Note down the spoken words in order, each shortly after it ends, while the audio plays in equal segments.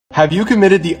Have you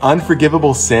committed the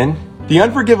unforgivable sin? The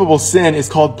unforgivable sin is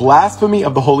called blasphemy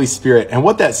of the Holy Spirit. And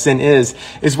what that sin is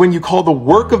when you call the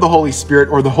work of the Holy Spirit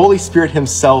or the Holy Spirit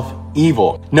himself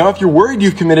evil. Now, if you're worried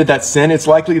you've committed that sin, it's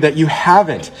likely that you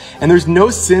haven't. And there's no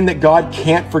sin that God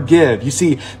can't forgive. You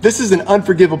see, this is an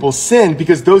unforgivable sin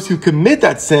because those who commit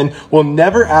that sin will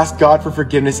never ask God for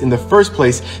forgiveness in the first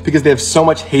place because they have so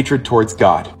much hatred towards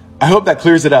God. I hope that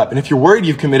clears it up. And if you're worried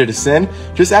you've committed a sin,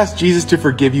 just ask Jesus to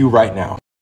forgive you right now.